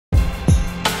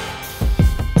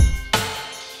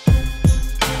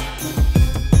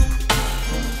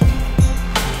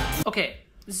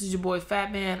This is your boy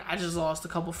Fat Man. I just lost a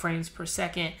couple frames per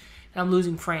second, and I'm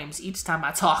losing frames each time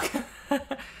I talk.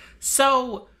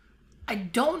 So, I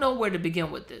don't know where to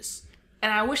begin with this, and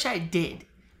I wish I did.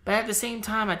 But at the same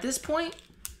time, at this point,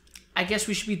 I guess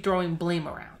we should be throwing blame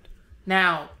around.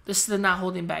 Now, this is the Not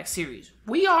Holding Back series.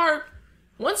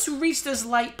 Once you reach this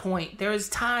light point, there is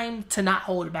time to not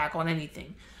hold back on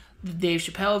anything. The Dave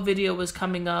Chappelle video is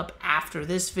coming up after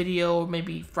this video, or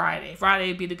maybe Friday. Friday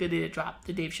would be the good day to drop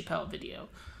the Dave Chappelle video.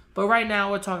 But right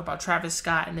now, we're talking about Travis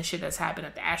Scott and the shit that's happened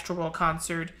at the Astroworld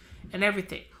concert and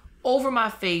everything. Over my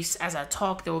face, as I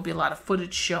talk, there will be a lot of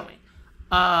footage showing.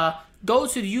 Go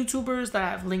to the YouTubers that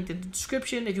I have linked in the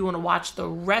description if you want to watch the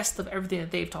rest of everything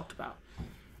that they've talked about.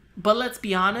 But let's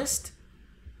be honest,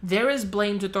 there is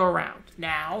blame to throw around.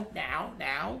 Now,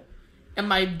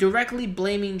 am I directly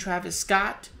blaming Travis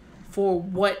Scott for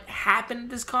what happened at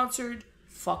this concert?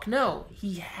 Fuck no.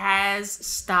 He has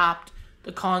stopped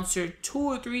the concert 2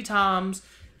 or 3 times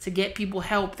to get people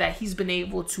help that he's been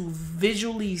able to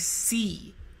visually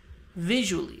see.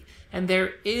 And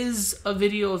there is a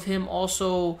video of him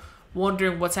also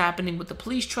wondering what's happening with the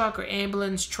police truck or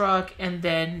ambulance truck, and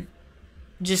then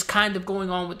just kind of going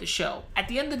on with the show. At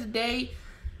the end of the day,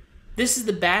 this is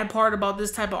the bad part about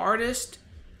this type of artist.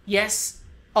 Yes,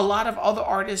 a lot of other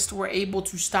artists were able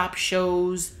to stop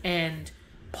shows and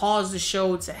pause the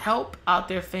show to help out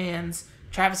their fans.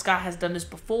 Travis Scott has done this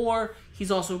before.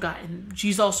 He's also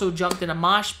jumped in a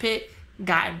mosh pit,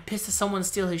 gotten pissed at someone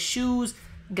steal his shoes,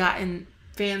 gotten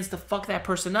fans to fuck that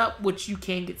person up, which you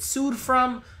can get sued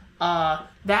from.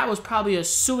 That was probably a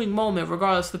suing moment,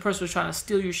 regardless if the person was trying to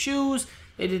steal your shoes.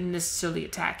 They didn't necessarily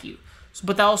attack you. So,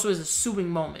 but that also is a suing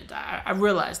moment. I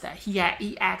realized that. He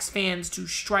asked fans to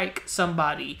strike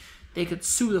somebody. They could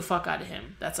sue the fuck out of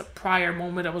him. That's a prior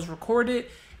moment that was recorded,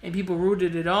 and people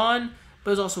rooted it on.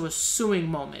 But it's also a suing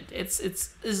moment. It's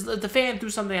the fan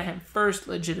threw something at him first,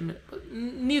 legitimate.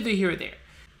 Neither here or there.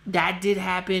 That did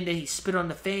happen, that he spit on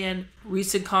the fan.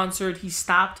 Recent concert, he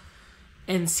stopped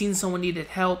and seen someone needed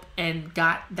help and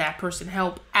got that person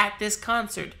help at this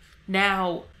concert.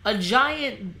 Now, a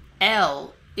giant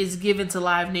L is given to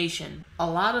Live Nation. A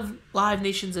lot of Live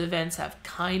Nation's events have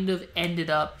kind of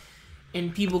ended up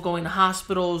in people going to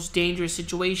hospitals, dangerous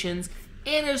situations,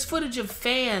 and there's footage of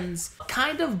fans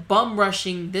kind of bum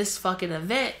rushing this fucking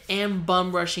event and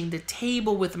bum rushing the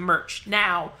table with merch.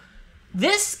 Now,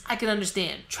 this I can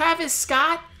understand. Travis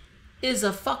Scott is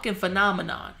a fucking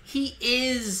phenomenon. He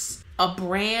is a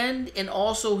brand, and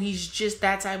also he's just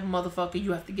that type of motherfucker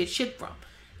you have to get shit from.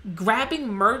 Grabbing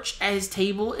merch at his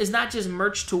table is not just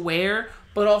merch to wear,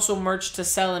 but also merch to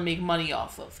sell and make money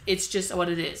off of. It's just what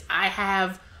it is. I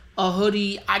have a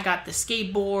hoodie. I got the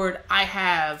skateboard. I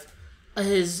have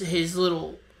his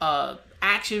little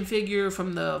action figure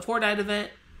from the Fortnite event,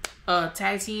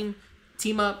 tag team,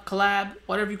 team up, collab,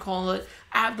 whatever you call it.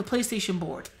 I have the PlayStation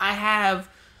board. I have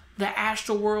the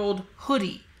Astroworld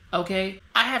hoodie, okay?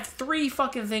 I have 3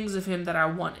 fucking things of him that I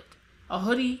wanted. A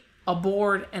hoodie, a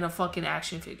board, and a fucking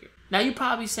action figure. Now you're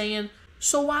probably saying,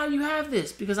 so why do you have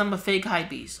this? Because I'm a fake hype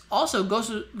beast. Also,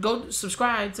 go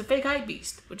subscribe to Fake Hype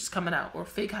Beast, which is coming out, or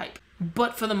Fake Hype.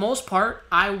 But for the most part,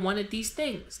 I wanted these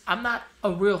things. I'm not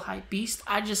a real hype beast.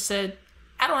 I just said,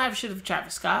 I don't have shit of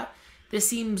Travis Scott. This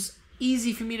seems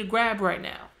easy for me to grab right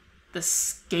now. The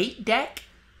skate deck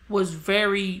was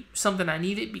something I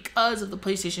needed because of the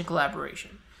PlayStation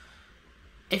collaboration.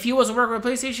 If he wasn't working with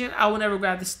PlayStation, I would never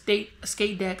grab the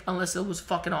skate deck unless it was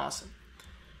fucking awesome.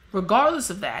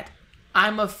 Regardless of that,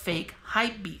 I'm a fake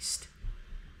hype beast.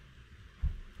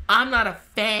 I'm not a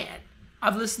fan.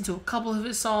 I've listened to a couple of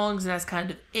his songs, and that's kind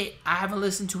of it. I haven't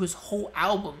listened to his whole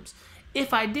albums.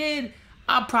 If I did,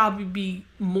 I'd probably be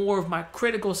more of my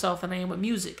critical self than I am with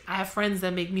music. I have friends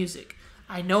that make music.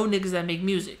 I know niggas that make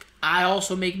music. I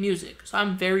also make music, so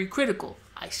I'm very critical.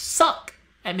 I suck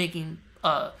at making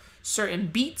certain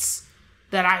beats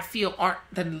that I feel aren't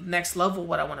the next level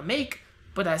what I want to make,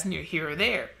 but that's near here or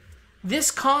there. This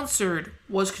concert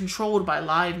was controlled by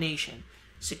Live Nation.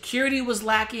 Security was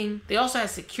lacking. They also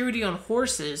had security on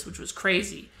horses, which was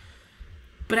crazy.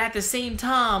 But at the same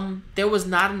time, there was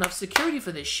not enough security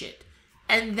for this shit.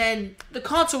 And then the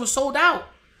concert was sold out.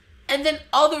 And then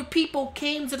other people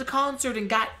came to the concert and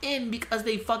got in because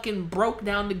they fucking broke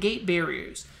down the gate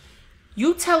barriers.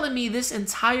 You telling me this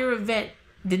entire event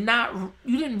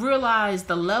you didn't realize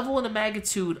the level and the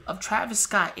magnitude of Travis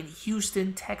Scott in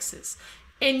Houston, Texas.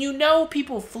 And you know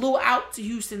people flew out to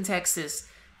Houston, Texas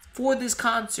for this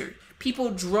concert. People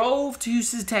drove to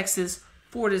Houston, Texas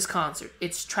for this concert.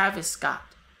 It's Travis Scott.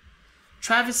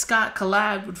 Travis Scott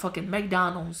collabed with fucking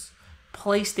McDonald's,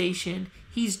 PlayStation.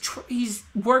 He's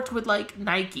worked with like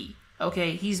Nike,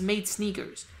 Okay, he's made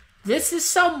sneakers. This is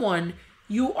someone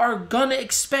you are gonna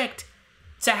expect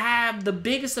to have the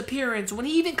biggest appearance. When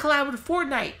he even collabed with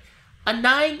Fortnite, a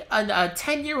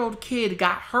 10-year-old kid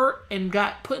got hurt and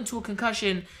got put into a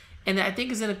concussion, and I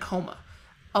think is in a coma.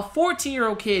 A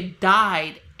 14-year-old kid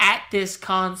died at this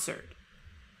concert.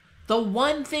 The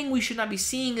one thing we should not be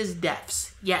seeing is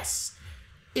deaths. Yes.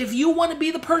 If you want to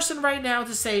be the person right now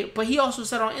to say, but he also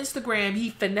said on Instagram he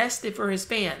finessed it for his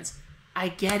fans. I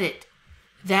get it.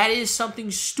 That is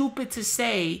something stupid to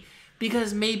say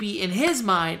because maybe in his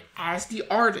mind, as the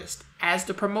artist, as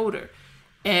the promoter,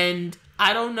 and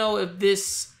I don't know if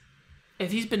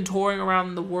he's been touring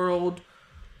around the world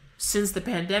since the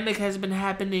pandemic has been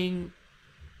happening.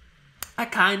 I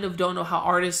kind of don't know how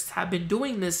artists have been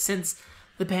doing this since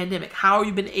the pandemic. How have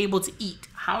you been able to eat?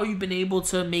 How have you been able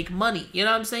to make money? You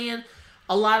know what I'm saying?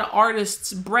 A lot of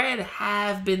artists' bread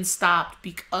have been stopped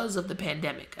because of the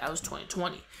pandemic. That was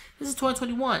 2020. This is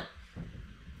 2021.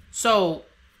 So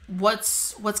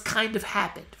what's kind of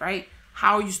happened, right?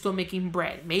 How are you still making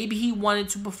bread? Maybe he wanted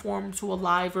to perform to a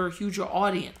live or a huger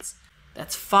audience.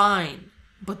 That's fine.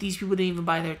 But these people didn't even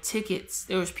buy their tickets.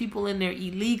 There was people in there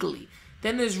illegally.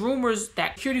 Then there's rumors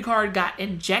that security guard got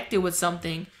injected with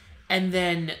something and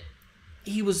then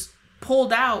he was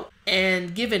pulled out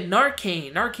and given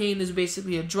Narcan. Narcan is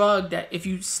basically a drug that if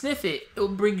you sniff it, it will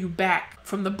bring you back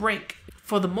from the brink.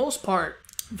 For the most part,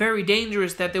 very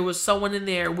dangerous that there was someone in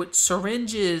there with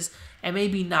syringes and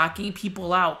maybe knocking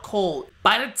people out cold.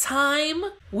 By the time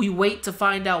we wait to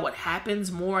find out what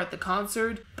happens more at the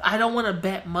concert, I don't want to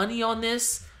bet money on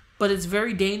this, but it's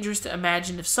very dangerous to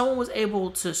imagine if someone was able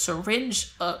to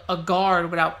syringe a guard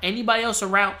without anybody else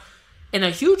around in a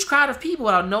huge crowd of people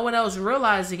without no one else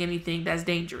realizing anything. That's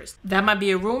dangerous. That might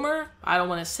be a rumor. I don't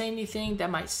want to say anything that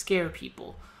might scare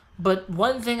people. But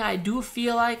one thing I do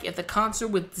feel like if the concert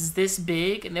was this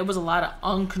big and there was a lot of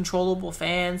uncontrollable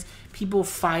fans, people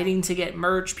fighting to get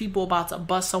merch, people about to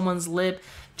bust someone's lip,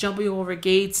 jumping over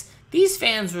gates, these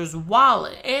fans was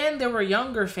wild. And there were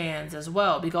younger fans as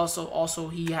well because also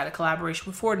he had a collaboration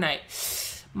with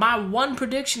Fortnite. My one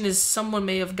prediction is someone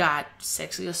may have got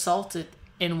sexually assaulted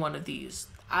in one of these.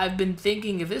 I've been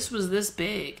thinking if this was this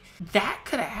big, that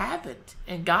could have happened.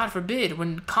 And God forbid,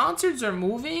 when concerts are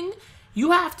moving,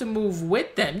 you have to move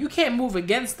with them. You can't move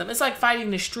against them. It's like fighting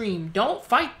the stream. Don't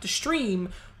fight the stream.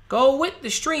 Go with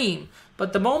the stream.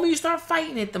 But the moment you start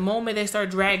fighting it, the moment they start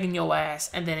dragging your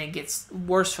ass, and then it gets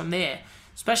worse from there.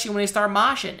 Especially when they start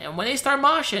moshing. And when they start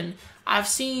moshing, I've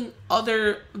seen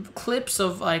other clips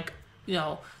of like, you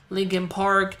know, Linkin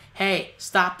Park, hey,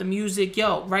 stop the music.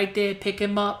 Yo, right there, pick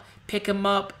him up.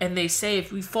 And they say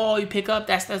if we fall, you pick up.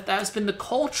 That's been the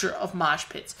culture of mosh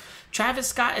pits. Travis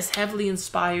Scott is heavily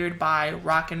inspired by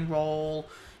rock and roll.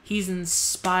 He's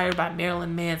inspired by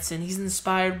Marilyn Manson. He's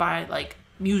inspired by like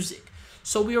music.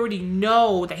 So we already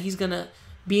know that he's gonna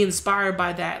be inspired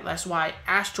by that. That's why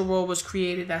Astroworld was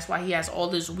created. That's why he has all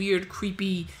this weird,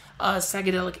 creepy,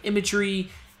 psychedelic imagery.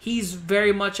 He's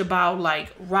very much about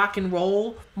like rock and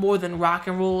roll more than rock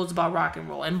and roll is about rock and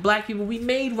roll. And black people, we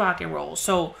made rock and roll.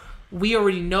 So we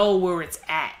already know where it's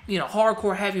at. You know,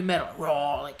 hardcore heavy metal,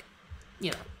 raw, like,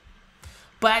 you know.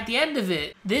 But at the end of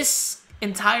it, this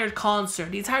entire concert,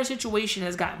 the entire situation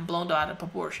has gotten blown out of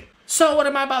proportion. So what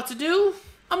am I about to do?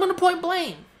 I'm going to point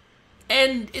blame.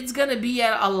 And it's going to be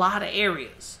at a lot of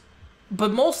areas.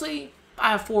 But mostly,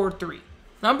 I have 4 or 3.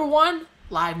 Number 1,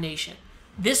 Live Nation.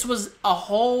 This was a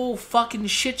whole fucking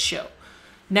shit show.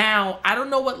 Now, I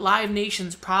don't know what Live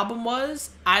Nation's problem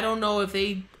was. I don't know if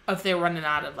they're running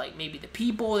out of like maybe the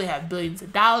people. They have billions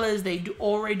of dollars. They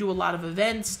already do a lot of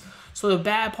events. So the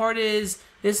bad part is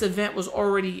this event was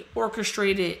already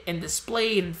orchestrated and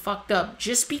displayed and fucked up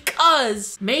just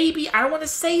because maybe, I don't want to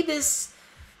say this,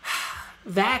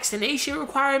 vaccination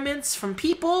requirements from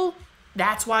people.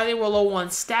 That's why they were low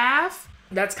on staff.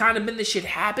 That's kind of been the shit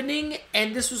happening.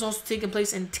 And this was also taking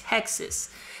place in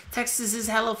Texas. Texas is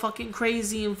hella fucking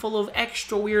crazy and full of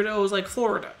extra weirdos like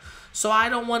Florida. So I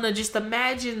don't want to just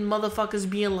imagine motherfuckers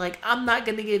being like, I'm not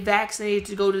going to get vaccinated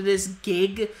to go to this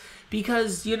gig.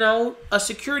 Because, you know, a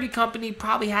security company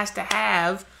probably has to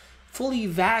have fully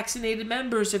vaccinated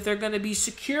members if they're going to be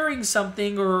securing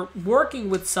something or working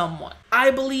with someone.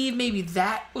 I believe maybe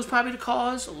that was probably the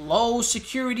cause. Low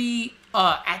security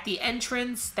at the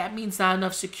entrance. That means not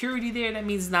enough security there. That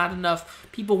means not enough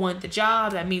people want the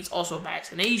job. That means also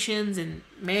vaccinations and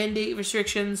mandate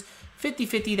restrictions.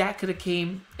 50-50, that could have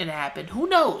came and happened. Who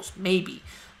knows? Maybe.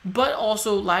 But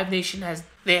also Live Nation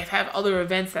they have other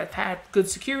events that have had good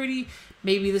security.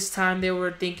 Maybe this time they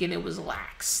were thinking it was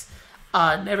lax.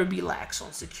 Never be lax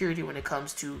on security when it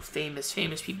comes to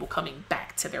famous people coming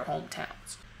back to their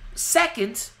hometowns.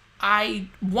 Second, I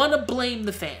want to blame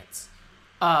the fans.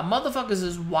 Motherfuckers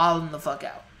is wilding the fuck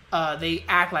out. They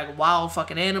act like wild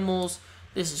fucking animals.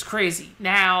 This is crazy.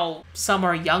 Now, some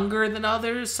are younger than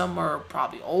others. Some are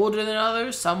probably older than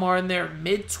others. Some are in their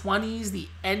mid-20s, the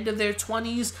end of their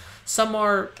 20s. Some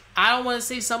are, I don't want to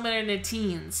say some are in their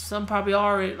teens. Some probably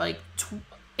are at like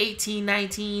 18,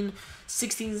 19,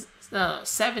 16,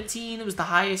 17. It was the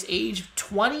highest age,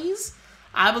 20s.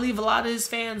 I believe a lot of his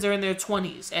fans are in their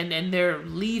 20s and they're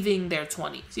leaving their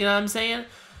 20s. You know what I'm saying?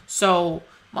 So,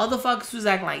 motherfuckers was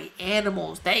acting like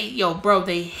animals. They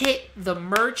hit the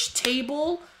merch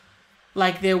table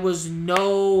like there was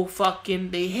no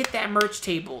fucking, they hit that merch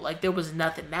table like there was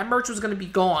nothing. That merch was going to be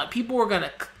gone. People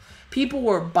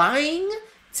were buying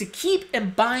to keep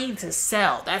and buying to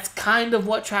sell. That's kind of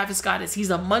what Travis Scott is. He's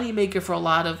a moneymaker for a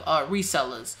lot of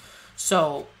resellers.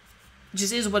 So,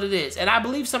 just is what it is. And I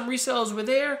believe some resellers were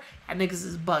there, and niggas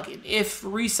is bugging if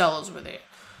resellers were there.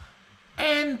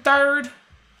 And third,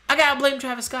 I gotta blame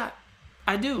Travis Scott.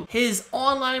 I do. His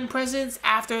online presence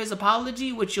after his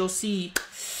apology, which you'll see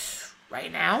right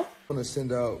now. I want to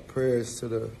send out prayers to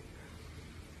the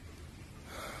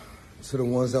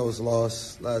ones that was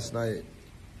lost last night.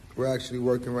 We're actually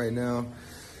working right now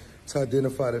to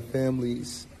identify the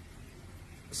families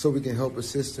so we can help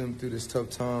assist them through this tough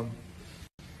time.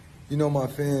 You know, my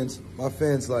fans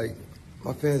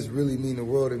really mean the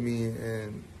world to me,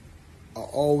 and I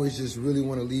always just really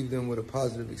want to leave them with a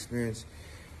positive experience.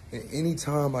 And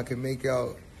anytime I can make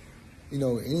out, you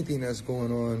know, anything that's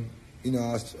going on,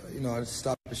 I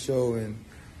stop the show and,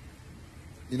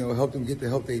 you know, help them get the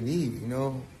help they need, you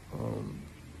know.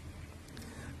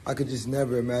 I could just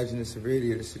never imagine the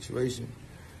severity of the situation.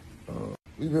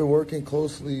 We've been working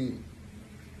closely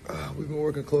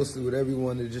with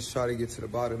everyone to just try to get to the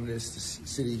bottom of this. The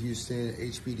City of Houston,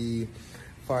 HPD,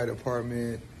 Fire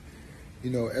Department, you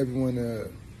know, everyone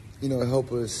to, you know,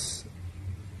 help us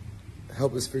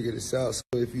figure this out. So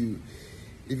if you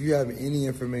have any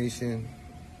information,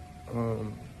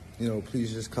 you know,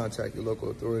 please just contact your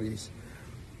local authorities.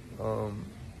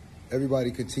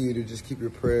 Everybody continue to just keep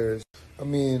your prayers. I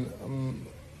mean,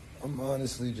 I'm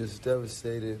honestly just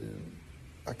devastated, and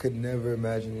I could never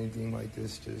imagine anything like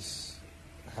this just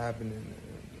happening.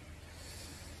 And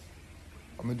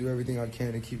I'm gonna do everything I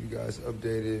can to keep you guys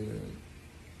updated and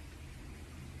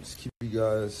just keep you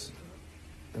guys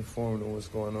informed on what's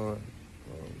going on.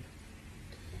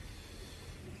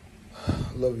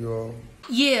 I love you all.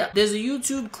 Yeah, there's a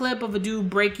YouTube clip of a dude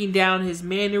breaking down his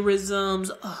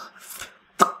mannerisms,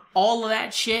 all of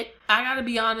that shit. I gotta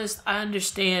be honest, I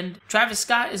understand Travis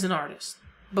Scott is an artist.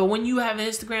 But when you have an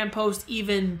Instagram post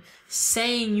even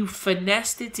saying you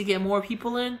finessed it to get more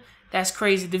people in, that's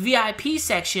crazy. The VIP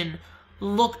section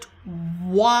looked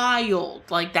wild.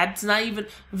 Like, that's not even...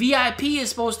 VIP is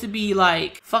supposed to be,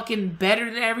 like, fucking better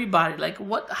than everybody. Like,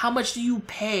 what? How much do you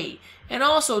pay? And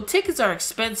also, tickets are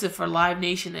expensive for Live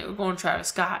Nation that we're going to Travis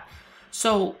Scott.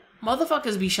 So,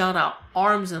 motherfuckers be shelling out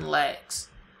arms and legs.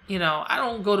 You know, I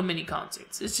don't go to many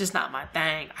concerts. It's just not my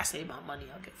thing. I save my money.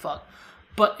 I'll get fucked.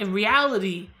 But in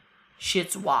reality,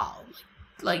 shit's wild.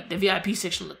 Like the VIP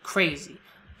section looked crazy.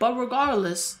 But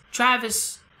regardless,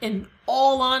 Travis, in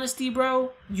all honesty,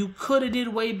 bro, you could have did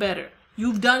way better.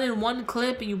 You've done in one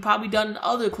clip, and you've probably done in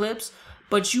other clips,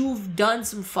 but you've done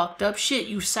some fucked up shit.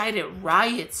 You cited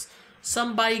riots.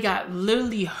 Somebody got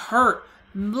literally hurt.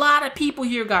 A lot of people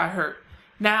here got hurt.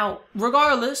 Now,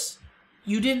 regardless,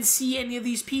 you didn't see any of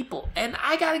these people. And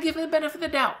I gotta give him the benefit of the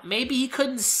doubt. Maybe he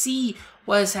couldn't see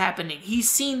what is happening. He's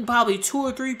seen probably 2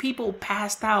 or 3 people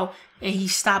passed out and he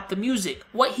stopped the music.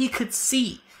 What he could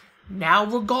see. Now,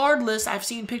 regardless, I've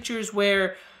seen pictures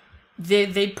where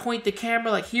they point the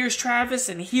camera like, here's Travis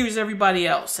and here's everybody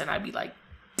else. And I'd be like,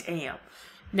 damn.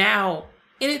 Now,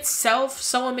 in itself,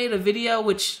 someone made a video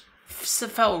which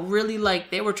felt really like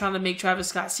they were trying to make Travis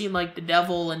Scott seem like the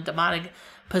devil and demonic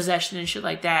possession and shit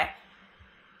like that.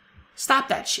 Stop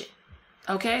that shit.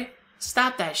 Okay?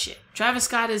 Stop that shit. Travis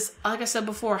Scott is, like I said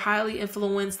before, highly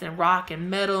influenced in rock and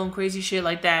metal and crazy shit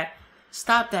like that.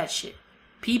 Stop that shit.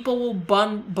 People will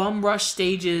bum rush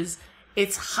stages.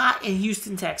 It's hot in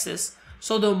Houston, Texas.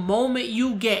 So the moment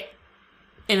you get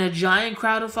in a giant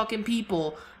crowd of fucking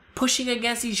people pushing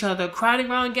against each other,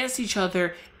 crowding around against each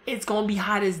other, it's gonna be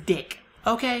hot as dick.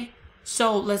 Okay?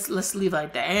 So let's leave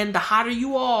like that. And the hotter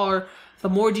you are, the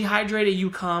more dehydrated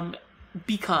you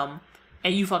become,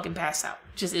 and you fucking pass out.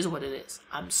 Just is what it is.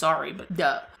 I'm sorry, but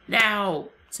duh. Now,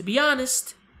 to be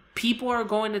honest, people are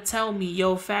going to tell me,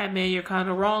 yo, fat man, you're kind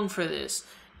of wrong for this.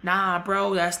 Nah,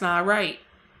 bro, that's not right.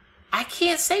 I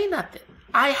can't say nothing.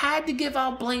 I had to give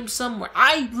out blame somewhere.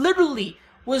 I literally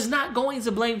was not going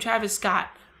to blame Travis Scott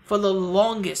for the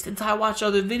longest until I watched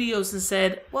other videos and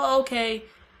said, well, okay,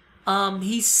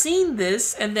 he's seen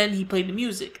this and then he played the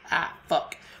music. Ah,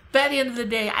 fuck. But at the end of the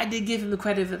day, I did give him the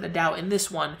credit of the doubt in this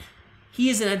one. He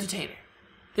is an entertainer.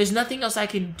 There's nothing else I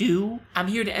can do. I'm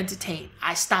here to entertain.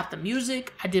 I stopped the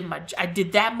music. I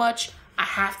did that much. I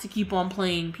have to keep on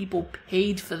playing. People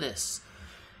paid for this.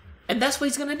 And that's what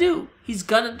he's gonna do.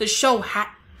 The show,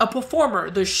 a performer,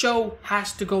 the show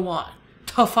has to go on.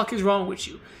 The fuck is wrong with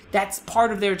you? That's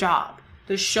part of their job.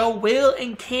 The show will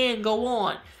and can go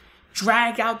on.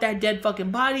 Drag out that dead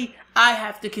fucking body. I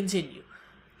have to continue.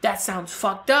 That sounds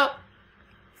fucked up.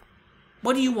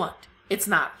 What do you want? It's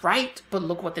not right, but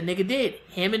look what the nigga did.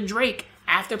 Him and Drake,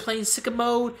 after playing Sicko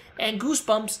Mode and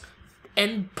Goosebumps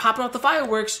and popping off the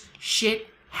fireworks, shit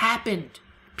happened.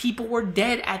 People were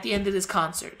dead at the end of this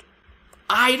concert.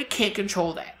 I can't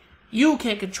control that. You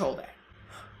can't control that.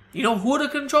 You know who would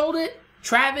have controlled it?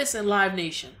 Travis and Live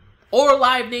Nation. Or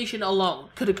Live Nation alone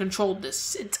could have controlled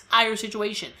this entire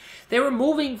situation. They were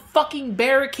moving fucking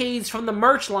barricades from the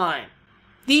merch line.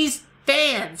 These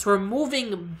fans were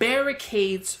moving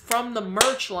barricades from the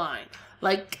merch line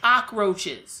like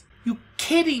cockroaches. You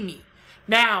kidding me?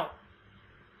 Now,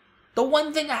 the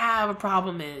one thing I have a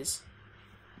problem is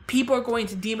people are going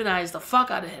to demonize the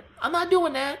fuck out of him. I'm not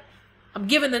doing that. I'm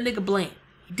giving the nigga blame.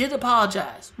 He did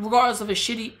apologize, regardless of his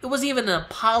shitty. It wasn't even an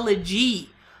apology,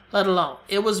 let alone.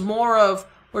 It was more of,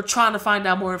 we're trying to find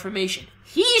out more information.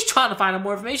 He's trying to find out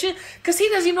more information because he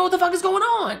doesn't even know what the fuck is going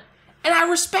on. And I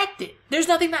respect it. There's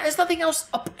nothing else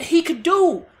he could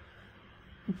do.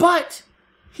 But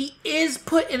he is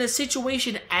put in a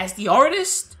situation as the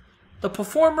artist, the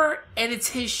performer, and it's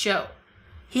his show.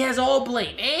 He has all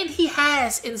blame. And he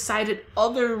has incited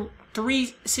other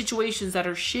 3 situations that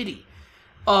are shitty.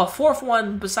 Fourth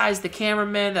one, besides the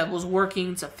cameraman that was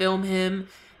working to film him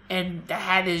and that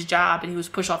had his job and he was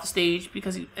pushed off the stage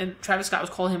because and Travis Scott was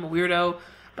calling him a weirdo.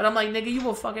 But I'm like, nigga, you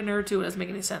a fucking nerd too. It doesn't make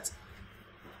any sense.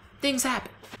 Things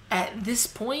happen. At this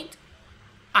point,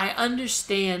 I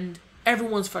understand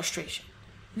everyone's frustration.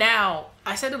 Now,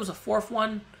 I said there was a fourth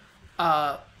one.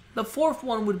 The fourth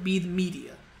one would be the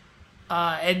media.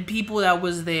 And people that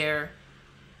was there.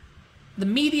 The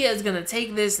media is going to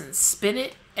take this and spin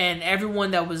it. And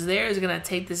everyone that was there is going to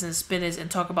take this and spin it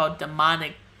and talk about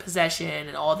demonic possession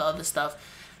and all the other stuff.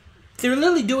 They're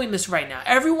literally doing this right now.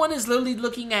 Everyone is literally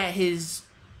looking at his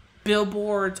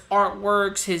billboards,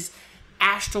 artworks, his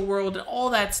Astroworld, and all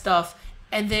that stuff.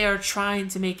 And they are trying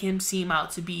to make him seem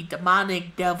out to be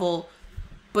demonic, devil.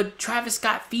 But Travis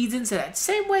Scott feeds into that.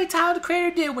 Same way Tyler, the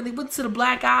Creator, did when he went to the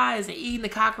black eyes and eating the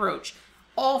cockroach.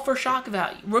 All for shock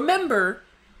value. Remember,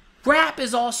 rap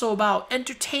is also about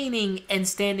entertaining and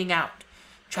standing out.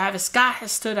 Travis Scott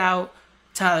has stood out.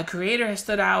 Tyler, the Creator, has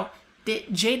stood out.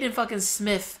 Jaden fucking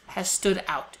Smith has stood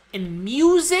out. And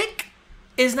music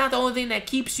is not the only thing that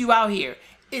keeps you out here.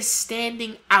 It's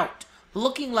standing out.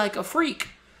 Looking like a freak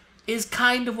is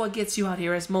kind of what gets you out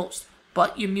here as most.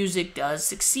 But your music does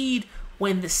succeed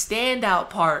when the standout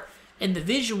part and the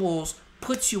visuals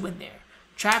puts you in there.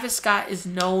 Travis Scott is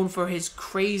known for his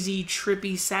crazy,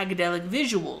 trippy, psychedelic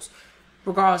visuals.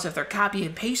 Regardless if they're copy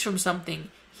and paste from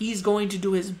something, he's going to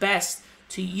do his best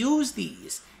to use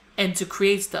these and to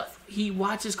create stuff. He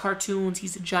watches cartoons.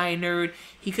 He's a giant nerd.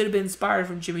 He could have been inspired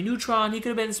from Jimmy Neutron. He could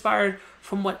have been inspired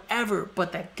from whatever.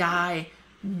 But that guy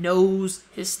knows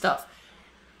his stuff.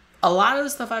 A lot of the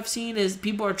stuff I've seen is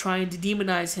people are trying to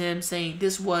demonize him, saying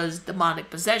this was demonic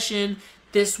possession.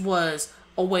 This was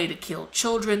a way to kill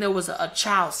children. There was a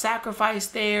child sacrifice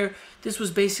there. This was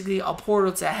basically a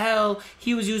portal to hell.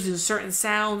 He was using certain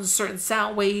sounds, certain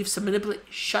sound waves to manipulate.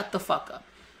 Shut the fuck up.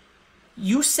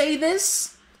 You say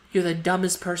this, you're the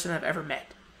dumbest person I've ever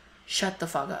met. Shut the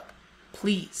fuck up.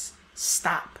 Please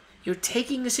stop. You're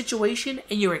taking a situation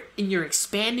and you're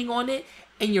expanding on it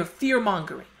and you're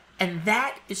fear-mongering. And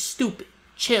that is stupid.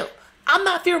 Chill. I'm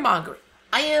not fear-mongering.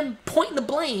 I am pointing the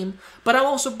blame, but I'm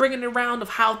also bringing it around of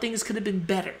how things could have been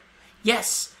better.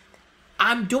 Yes,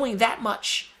 I'm doing that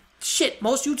much. Shit,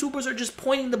 most YouTubers are just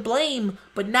pointing the blame,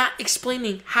 but not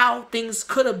explaining how things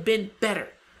could have been better.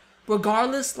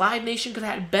 Regardless, Live Nation could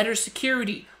have had better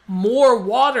security, more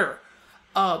water.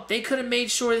 They could have made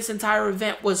sure this entire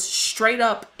event was straight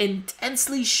up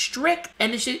intensely strict,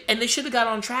 and they should have got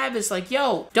on Travis like,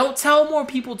 yo, don't tell more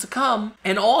people to come.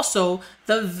 And also,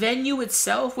 the venue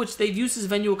itself, which they've used this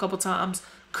venue a couple times,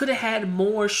 could have had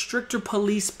more stricter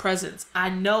police presence. I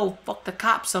know, fuck the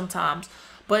cops sometimes,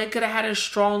 but it could have had a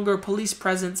stronger police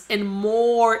presence and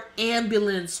more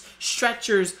ambulance,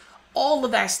 stretchers, all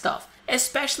of that stuff.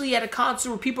 Especially at a concert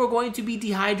where people are going to be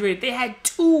dehydrated. They had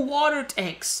 2 water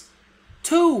tanks.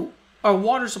 2. or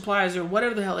water supplies or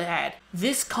whatever the hell it had.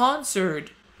 This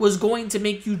concert was going to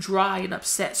make you dry and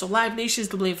upset. So Live Nation is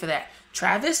to blame for that.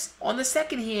 Travis, on the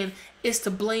second hand, is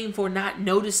to blame for not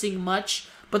noticing much,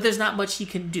 but there's not much he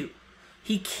can do.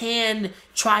 He can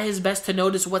try his best to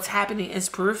notice what's happening in his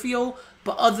peripheral,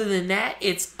 but other than that,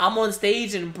 it's I'm on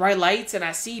stage and bright lights and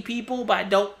I see people, but I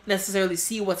don't necessarily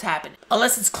see what's happening.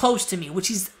 Unless it's close to me, which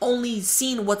he's only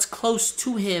seen what's close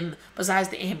to him besides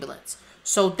the ambulance.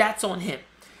 So that's on him.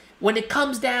 When it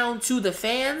comes down to the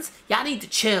fans, y'all need to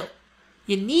chill.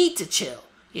 You need to chill.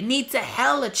 You need to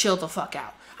hella chill the fuck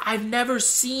out. I've never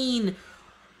seen...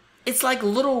 It's like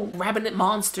little rabbit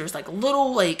monsters, like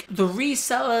little, like, the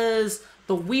resellers,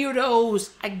 the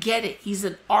weirdos. I get it. He's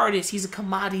an artist. He's a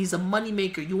commodity. He's a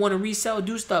moneymaker. You want to resell,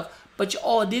 do stuff, but you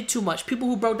all did too much. People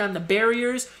who broke down the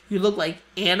barriers, you look like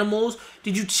animals.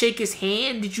 Did you shake his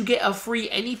hand? Did you get a free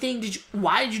anything?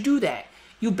 Why did you do that?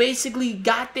 You basically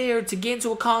got there to get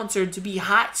into a concert to be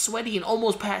hot, sweaty, and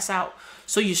almost pass out.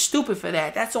 So you're stupid for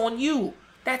that. That's on you.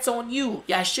 That's on you.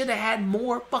 Yeah, I should have had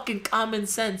more fucking common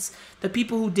sense. The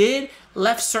people who did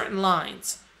left certain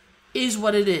lines. Is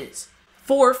what it is.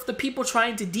 Fourth, the people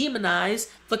trying to demonize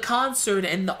the concert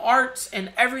and the arts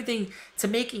and everything to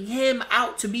making him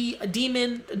out to be a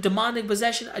demon, a demonic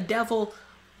possession, a devil,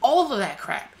 all of that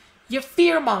crap. You're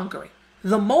fear-mongering.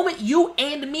 The moment you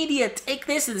and the media take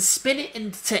this and spin it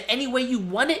into any way you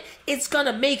want it, it's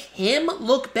gonna make him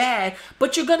look bad,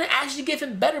 but you're gonna actually give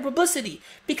him better publicity.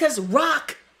 Because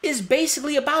rock is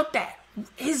basically about that.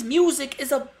 His music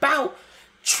is about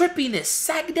trippiness,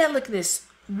 psychedelicness,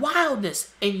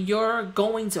 wildness, and you're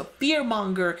going to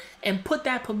fearmonger and put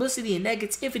that publicity and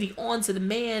negativity onto the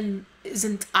man's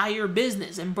entire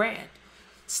business and brand.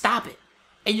 Stop it.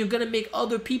 And you're going to make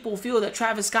other people feel that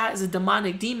Travis Scott is a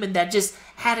demonic demon that just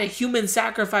had a human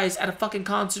sacrifice at a fucking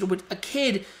concert with a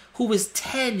kid who was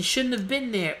 10, shouldn't have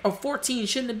been there, or 14,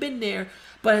 shouldn't have been there,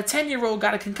 but a 10-year-old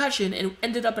got a concussion and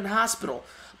ended up in the hospital.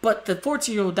 But the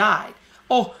 14-year-old died.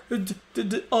 Oh,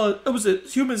 it was a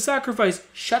human sacrifice.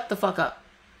 Shut the fuck up.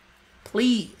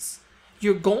 Please.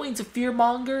 You're going to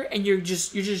fearmonger and you're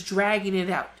just dragging it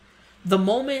out. The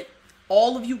moment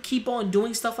all of you keep on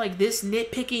doing stuff like this,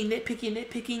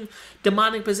 nitpicking,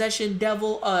 demonic possession,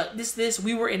 devil, this,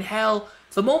 we were in hell.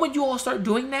 The moment you all start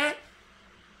doing that,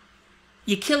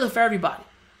 you kill it for everybody.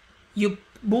 You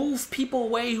move people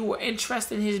away who are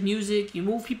interested in his music. You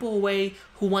move people away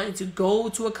who wanted to go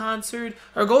to a concert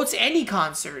or go to any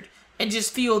concert and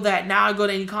just feel that now I go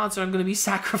to any concert, I'm going to be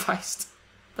sacrificed.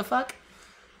 The fuck?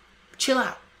 Chill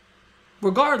out.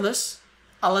 Regardless,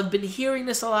 I've been hearing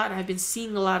this a lot and I've been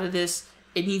seeing a lot of this.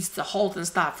 It needs to halt and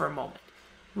stop for a moment.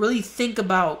 Really think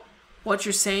about what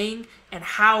you're saying and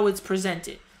how it's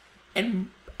presented.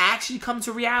 And actually come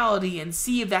to reality and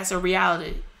see if that's a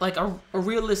reality. Like a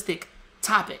realistic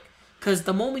topic. Because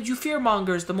the moment you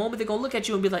fearmongers, the moment they're going to look at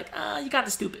you and be like, you got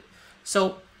the stupid.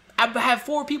 So I have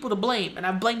 4 people to blame and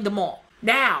I've blamed them all.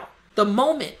 Now, the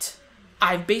moment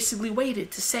I've basically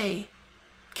waited to say,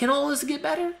 can all this get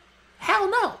better? Hell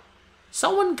no.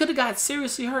 Someone could have got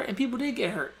seriously hurt and people did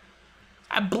get hurt.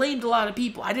 I blamed a lot of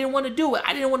people. I didn't want to do it.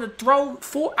 I didn't want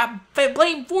to I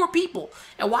blamed 4 people.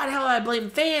 And why the hell I blame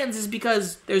fans is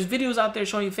because there's videos out there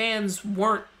showing fans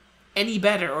weren't any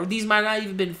better. Or these might not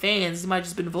even been fans. These might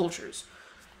just been vultures.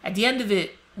 At the end of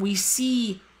it, we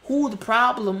see who the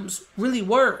problems really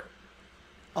were.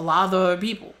 A lot of the other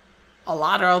people. A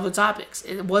lot of other topics.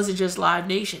 It wasn't just Live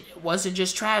Nation. It wasn't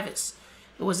just Travis.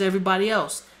 It was everybody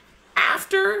else.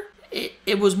 After,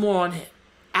 it was more on him.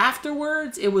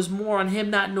 Afterwards, it was more on him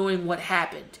not knowing what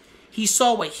happened. He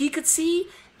saw what he could see,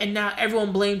 and now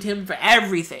everyone blamed him for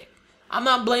everything. I'm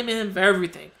not blaming him for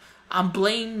everything. I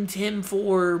blamed him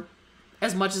for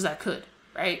as much as I could,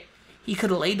 right? He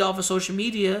could have laid off of social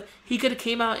media. He could have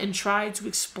came out and tried to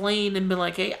explain and been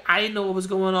like, hey, I didn't know what was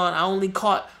going on. I only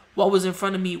caught what was in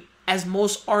front of me, as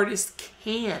most artists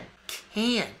can.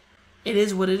 It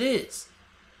is what it is.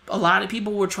 A lot of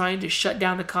people were trying to shut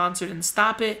down the concert and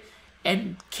stop it.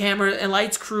 And camera and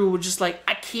lights crew were just like,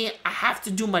 I have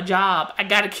to do my job. I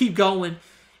got to keep going.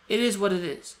 It is what it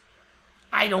is.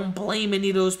 I don't blame any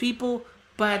of those people.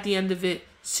 But at the end of it,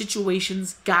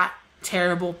 situations got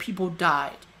terrible. People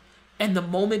died. And the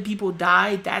moment people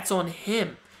died, that's on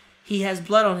him. He has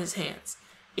blood on his hands.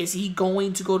 Is he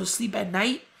going to go to sleep at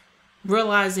night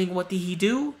realizing what did he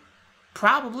do?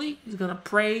 Probably. He's going to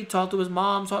pray, talk to his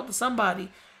mom, talk to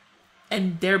somebody.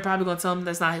 And they're probably going to tell him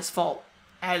that's not his fault.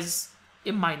 As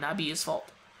it might not be his fault.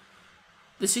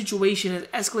 The situation has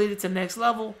escalated to the next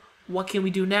level. What can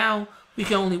we do now? We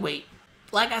can only wait.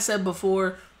 Like I said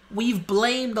before, we've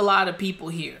blamed a lot of people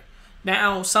here.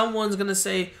 Now, someone's gonna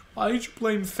say, why did you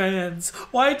blame fans?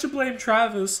 Why did you blame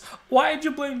Travis? Why did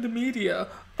you blame the media?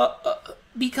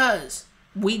 Because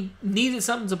we needed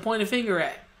something to point a finger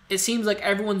at. It seems like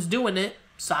everyone's doing it,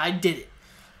 so I did it.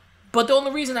 But the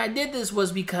only reason I did this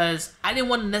was because I didn't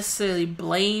want to necessarily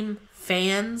blame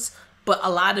fans, but a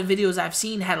lot of videos I've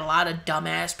seen had a lot of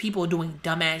dumbass people doing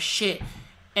dumbass shit.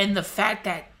 And the fact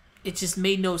that it just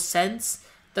made no sense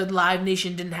that Live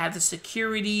Nation didn't have the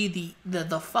security,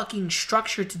 the fucking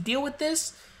structure to deal with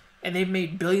this, and they've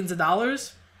made billions of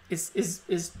dollars,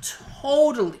 is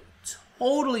totally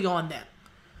on them.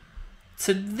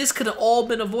 So this could have all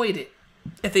been avoided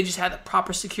if they just had the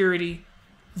proper security,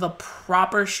 the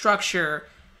proper structure,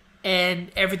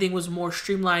 and everything was more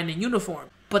streamlined and uniform.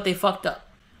 But they fucked up.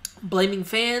 Blaming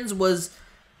fans was,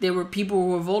 there were people who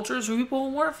were vultures or people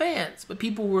who weren't fans, but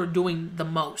people were doing the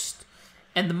most.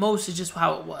 And the most is just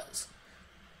how it was.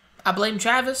 I blame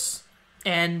Travis,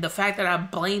 and the fact that I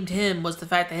blamed him was the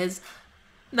fact that his,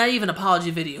 not even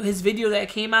apology video, his video that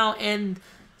came out and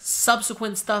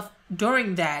subsequent stuff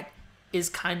during that is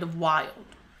kind of wild.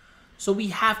 So we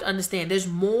have to understand there's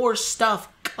more stuff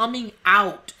coming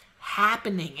out,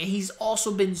 happening, and he's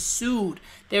also been sued.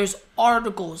 There's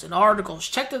articles and articles.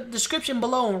 Check the description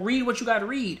below and read what you got to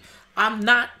read. I'm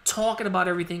not talking about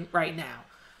everything right now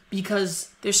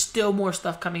because there's still more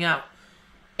stuff coming out.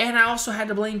 And I also had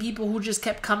to blame people who just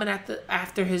kept coming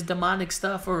after his demonic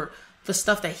stuff or the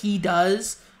stuff that he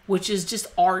does, which is just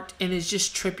art and is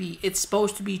just trippy. It's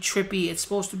supposed to be trippy. It's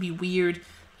supposed to be weird.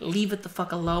 Leave it the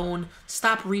fuck alone.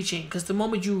 Stop reaching, because the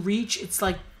moment you reach, it's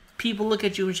like people look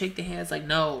at you and shake their hands like,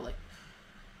 no, like,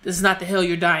 this is not the hill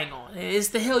you're dying on. It's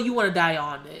the hill you want to die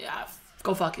on.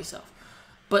 Go fuck yourself.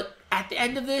 But at the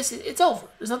end of this, it's over.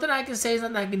 There's nothing I can say. There's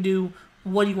nothing I can do.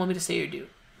 What do you want me to say or do?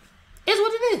 It's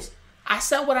what it is. I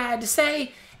said what I had to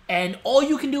say, and all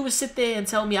you can do is sit there and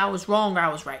tell me I was wrong or I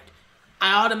was right.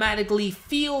 I automatically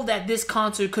feel that this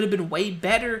concert could have been way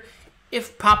better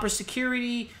if proper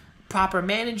security, proper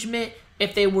management,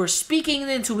 if they were speaking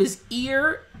into his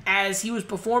ear as he was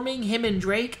performing, him and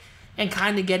Drake, and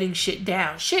kind of getting shit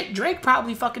down. Shit, Drake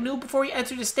probably fucking knew before he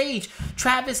entered the stage.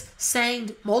 Travis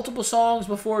sang multiple songs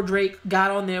before Drake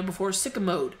got on there before Sicko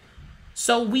Mode.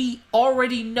 So we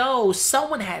already know,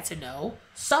 someone had to know,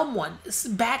 someone,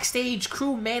 backstage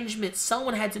crew management,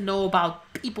 someone had to know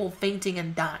about people fainting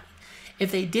and dying.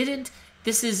 If they didn't,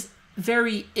 this is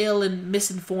very ill and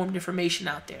misinformed information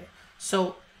out there.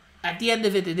 So at the end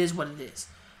of it, it is what it is.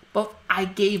 But I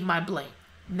gave my blame.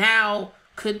 Now,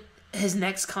 could his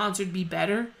next concert be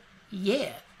better?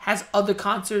 Yeah. Has other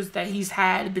concerts that he's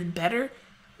had been better?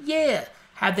 Yeah.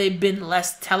 Have they been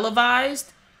less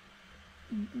televised?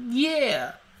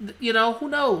 Yeah. You know, who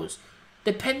knows?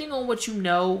 Depending on what you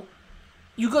know,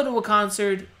 you go to a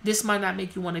concert, this might not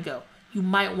make you want to go. You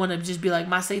might want to just be like,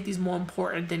 my safety is more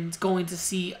important than going to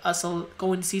see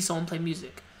someone play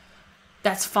music.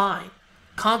 That's fine.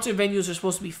 Concert venues are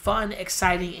supposed to be fun,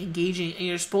 exciting, engaging, and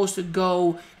you're supposed to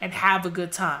go and have a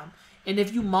good time. And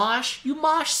if you mosh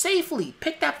safely.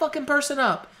 Pick that fucking person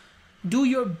up. Do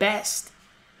your best.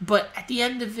 But at the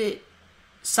end of it,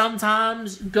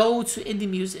 sometimes go to indie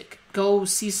music. Go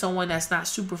see someone that's not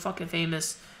super fucking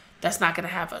famous, that's not going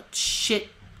to have a shit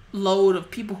load of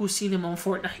people who've seen him on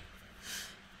Fortnite.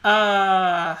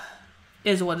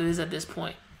 Is what it is at this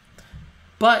point.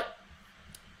 But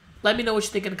let me know what you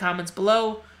think in the comments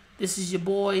below. This is your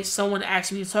boy. Someone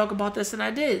asked me to talk about this, and I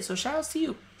did. So shout outs to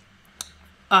you.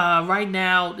 Right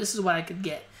now, this is what I could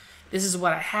get. This is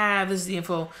what I have. This is the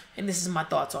info, and this is my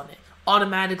thoughts on it.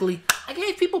 Automatically, I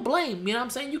gave people blame. You know what I'm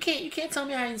saying? You can't tell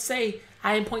me I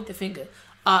didn't point the finger.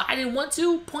 I didn't want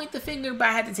to point the finger, but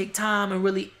I had to take time and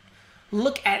really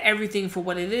look at everything for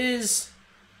what it is.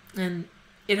 And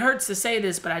it hurts to say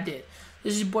this, but I did.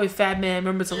 This is your boy Fat Man.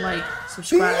 Remember to like,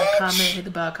 subscribe, comment, hit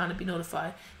the bell icon to be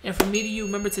notified. And from me to you,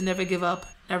 remember to never give up,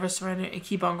 never surrender, and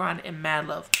keep on grinding in mad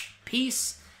love.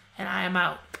 Peace, and I am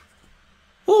out.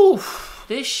 Oof,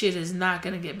 this shit is not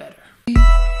gonna get better.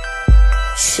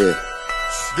 Shit.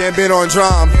 Getting on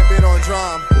drum. You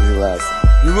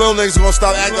little niggas gonna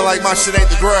stop acting like my shit ain't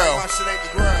the grill.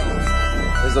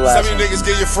 Some of you niggas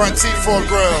get your front teeth for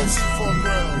grills.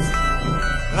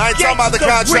 And I ain't talking about the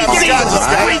contract.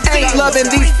 I ain't loving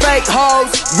these fake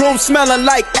hoes. Room smelling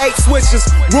like 8 switches.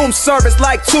 Room service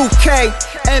like 2K.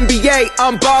 NBA,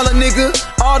 I'm ballin', nigga.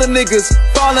 All the niggas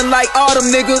falling like autumn,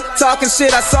 nigga. Talking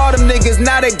shit, I saw them niggas.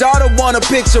 Now they daughter want a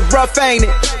picture. Rough, ain't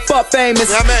it? Fuck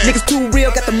famous. Yeah, niggas too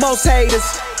real, got the most haters.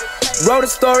 Wrote a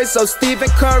story so Stephen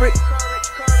Curry.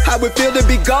 How it feel to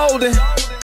be golden.